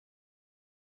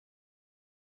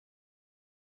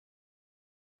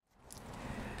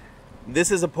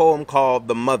This is a poem called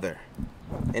The Mother,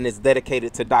 and it's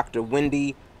dedicated to Dr.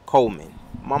 Wendy Coleman,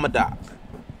 Mama Doc.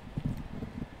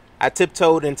 I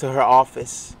tiptoed into her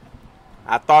office.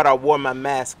 I thought I wore my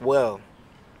mask well.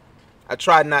 I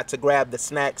tried not to grab the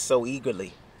snacks so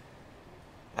eagerly.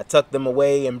 I tucked them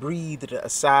away and breathed a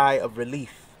sigh of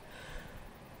relief.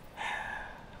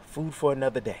 Food for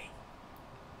another day.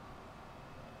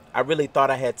 I really thought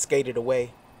I had skated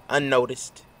away,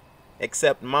 unnoticed,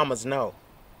 except Mama's no.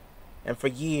 And for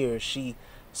years she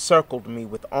circled me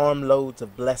with armloads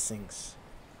of blessings.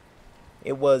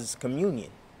 It was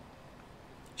communion.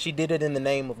 She did it in the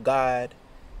name of God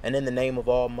and in the name of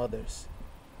all mothers.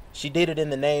 She did it in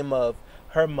the name of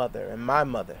her mother and my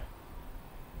mother.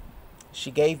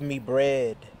 She gave me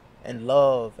bread and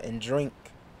love and drink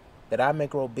that I may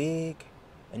grow big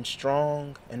and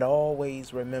strong and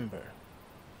always remember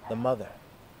the mother.